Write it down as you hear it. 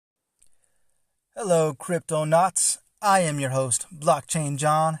Hello, Cryptonauts. I am your host, Blockchain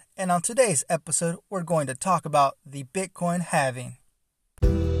John, and on today's episode, we're going to talk about the Bitcoin halving.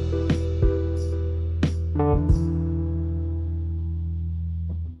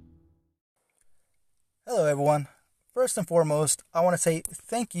 Hello, everyone. First and foremost, I want to say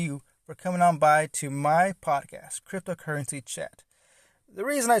thank you for coming on by to my podcast, Cryptocurrency Chat. The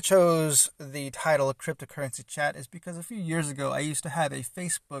reason I chose the title of Cryptocurrency Chat is because a few years ago, I used to have a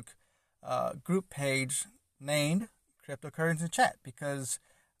Facebook group page named Cryptocurrency Chat because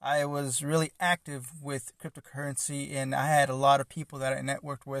I was really active with cryptocurrency and I had a lot of people that I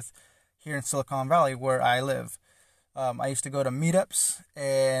networked with here in Silicon Valley where I live. I used to go to meetups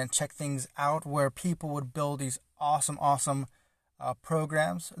and check things out where people would build these awesome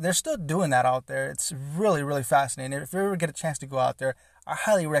programs. They're still doing that out there. It's really, really fascinating. If you ever get a chance to go out there, I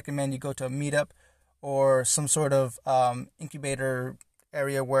highly recommend you go to a meetup or some sort of incubator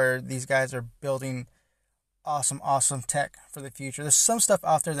area where these guys are building awesome tech for the future. There's some stuff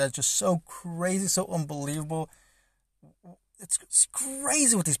out there that's just so crazy, so unbelievable. It's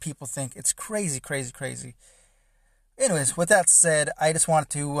crazy what these people think. It's crazy. Anyways, with that said, I just wanted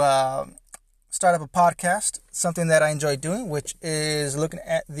to start up a podcast, something that I enjoy doing, which is looking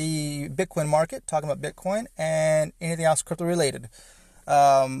at the Bitcoin market, talking about Bitcoin and anything else crypto related.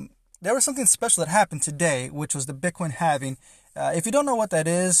 There was something special that happened today, which was the Bitcoin halving. If you don't know what that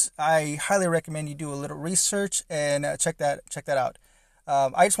is, I highly recommend you do a little research and check that out.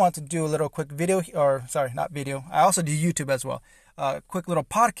 I just wanted to do a little quick video, not video. I also do YouTube as well. Quick little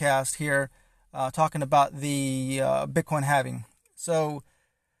podcast here, talking about the Bitcoin halving. So,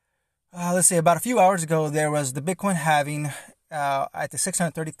 let's see. About a few hours ago, there was the Bitcoin halving at the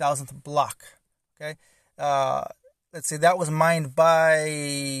 630,000th block. Okay. Let's see. That was mined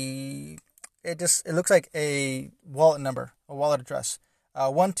by. It looks like a wallet number, a wallet address.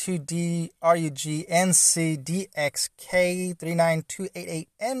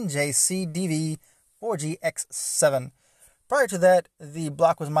 12DRUGNCDXK39288NJCDV4GX7. Prior to that, the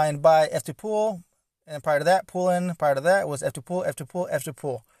block was mined by F2Pool, and prior to that, Poolin. Prior to that was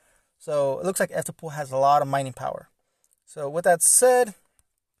F2Pool. So it looks like F2Pool has a lot of mining power. So with that said,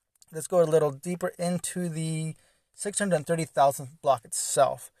 let's go a little deeper into the 630,000th block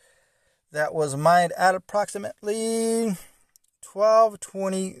itself. That was mined at approximately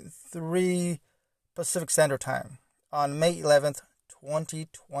 12:23 Pacific Standard Time on May 11th,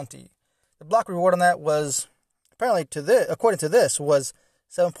 2020. The block reward on that was, according to this, was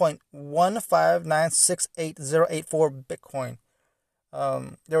 7.1596884 Bitcoin.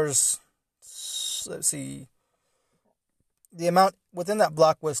 There was, let's see, the amount within that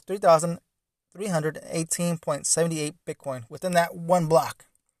block was 3,318.78 Bitcoin within that one block.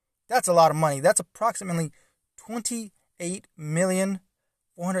 That's a lot of money. That's approximately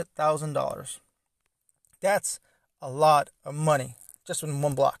 $28,400,000. That's a lot of money just in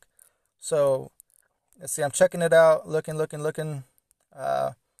one block. So let's see. I'm checking it out. Looking.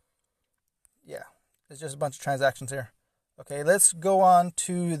 Yeah, it's just a bunch of transactions here. Okay, let's go on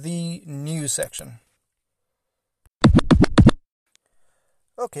to the news section.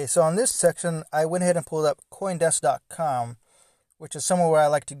 Okay, so on this section, I went ahead and pulled up CoinDesk.com, which is somewhere where I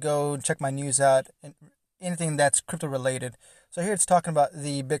like to go and check my news out and anything that's crypto related. So here it's talking about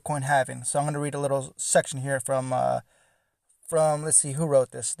the Bitcoin halving. So I'm going to read a little section here from let's see who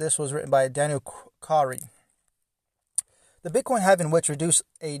wrote this. This was written by Daniel Kari. The Bitcoin halving, which reduced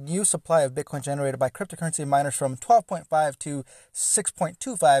a new supply of Bitcoin generated by cryptocurrency miners from 12.5 to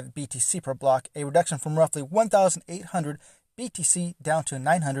 6.25 BTC per block, a reduction from roughly 1,800 BTC down to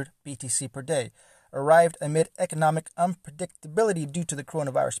 900 BTC per day, arrived amid economic unpredictability due to the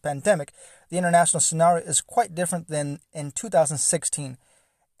coronavirus pandemic. The international scenario is quite different than in 2016,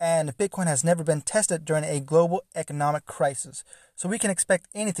 and Bitcoin has never been tested during a global economic crisis. So we can expect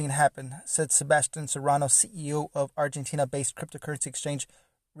anything to happen, said Sebastian Serrano, CEO of Argentina-based cryptocurrency exchange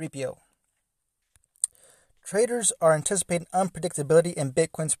Ripio. Traders are anticipating unpredictability in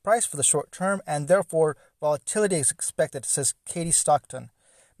Bitcoin's price for the short term, and therefore volatility is expected, says Katie Stockton,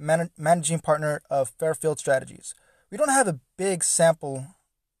 managing partner of Fairfield Strategies. We don't have a big sample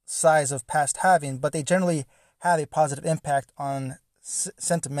size of past halving, but they generally have a positive impact on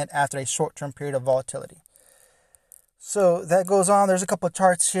sentiment after a short-term period of volatility. So that goes on. There's a couple of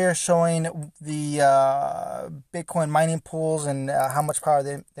charts here showing the Bitcoin mining pools and how much power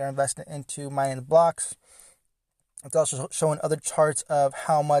they're investing into mining the blocks. It's also showing other charts of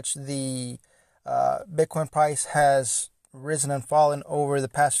how much the Bitcoin price has risen and fallen over the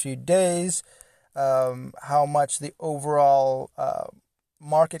past few days, how much the overall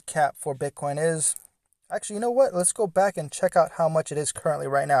market cap for Bitcoin is. Actually, you know what? Let's go back and check out how much it is currently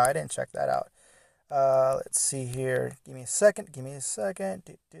right now. I didn't check that out. Let's see here. Give me a second.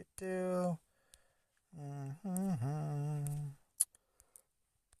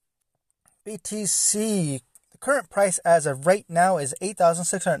 BTC. The current price as of right now is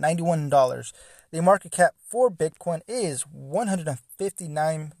 $8,691. The market cap for Bitcoin is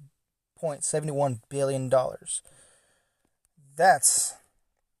 $159.71 billion. That's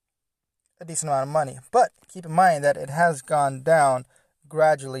a decent amount of money. But keep in mind that it has gone down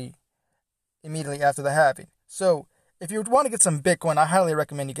gradually immediately after the halving. So if you want to get some Bitcoin, I highly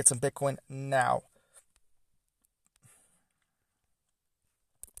recommend you get some Bitcoin now.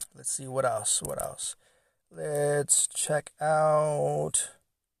 Let's see what else. Let's check out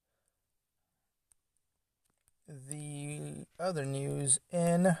the other news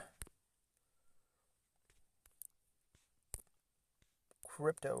in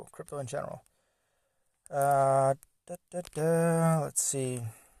crypto in general. Let's see.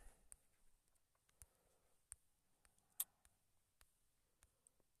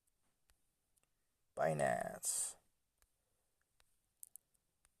 Binance.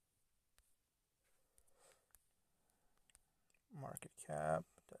 Market cap.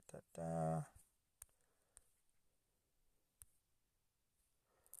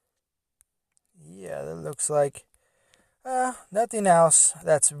 Yeah, that looks like nothing else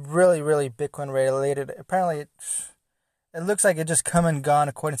that's really Bitcoin related. Apparently, it looks like it just come and gone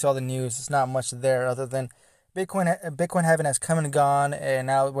according to all the news. It's not much there other than Bitcoin halving has come and gone, and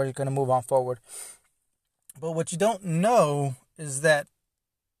now we're going to move on forward. But what you don't know is that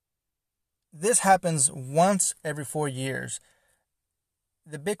this happens once every 4 years.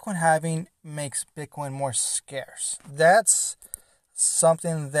 The Bitcoin halving makes Bitcoin more scarce. That's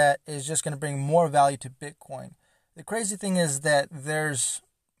something that is just going to bring more value to Bitcoin. The crazy thing is that there's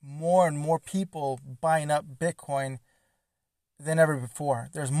more and more people buying up Bitcoin than ever before.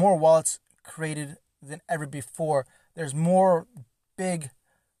 There's more wallets created than ever before. There's more big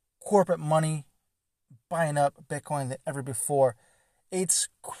corporate money buying up Bitcoin than ever before. It's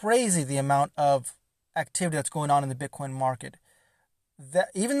crazy the amount of activity that's going on in the Bitcoin market. That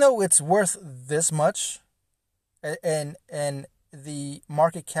even though it's worth this much, and the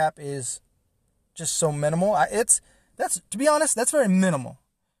market cap is just so minimal, that's to be honest, that's very minimal.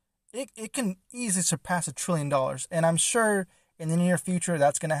 It can easily surpass $1 trillion, and I'm sure in the near future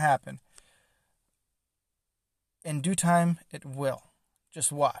that's going to happen. In due time, it will.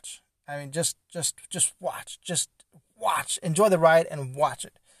 Just watch. I mean, just watch. Just watch. Enjoy the ride and watch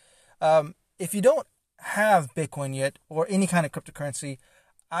it. If you don't have Bitcoin yet or any kind of cryptocurrency,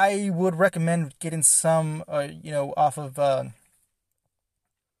 I would recommend getting some, off of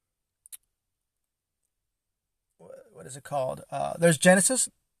what is it called? There's Genesis. Is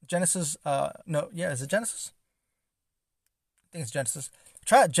it Genesis? I think it's Genesis.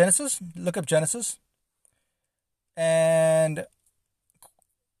 Try it, Genesis. Look up Genesis. And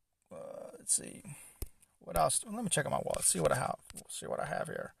let's see what else. Let me check out my wallet. See what I have. See what I have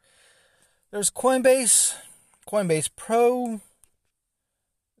here. There's Coinbase Pro.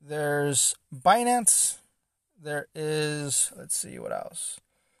 There's Binance. There is. Let's see what else.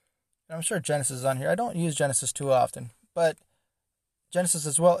 I'm sure Genesis is on here. I don't use Genesis too often, but Genesis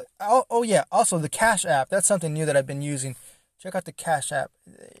as well. Oh yeah. Also the Cash App. That's something new that I've been using. Check out the Cash App.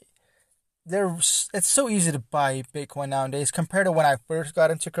 It's so easy to buy Bitcoin nowadays compared to when I first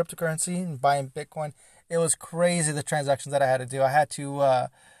got into cryptocurrency and buying Bitcoin. It was crazy the transactions that I had to do. I had to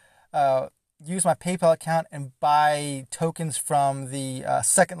use my PayPal account and buy tokens from the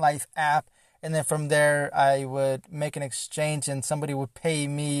Second Life app, and then from there I would make an exchange and somebody would pay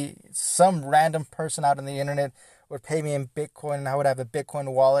me, some random person out on the internet would pay me in Bitcoin, and I would have a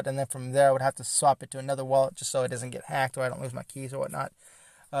Bitcoin wallet, and then from there I would have to swap it to another wallet just so it doesn't get hacked or I don't lose my keys or whatnot.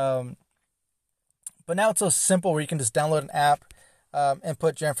 But now it's so simple where you can just download an app,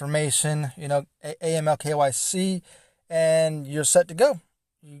 input your information, AML, KYC, and you're set to go.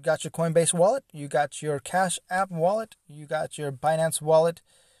 You got your Coinbase wallet, you got your Cash App wallet, you got your Binance wallet.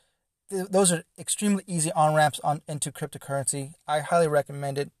 Those are extremely easy on-ramps into cryptocurrency. I highly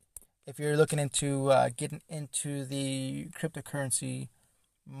recommend it if you're looking into getting into the cryptocurrency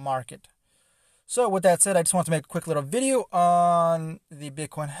market. So with that said, I just want to make a quick little video on the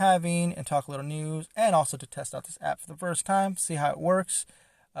Bitcoin halving and talk a little news, and also to test out this app for the first time, see how it works.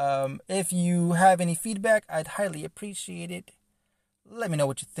 If you have any feedback, I'd highly appreciate it. Let me know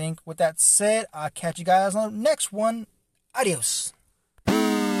what you think. With that said, I'll catch you guys on the next one. Adios.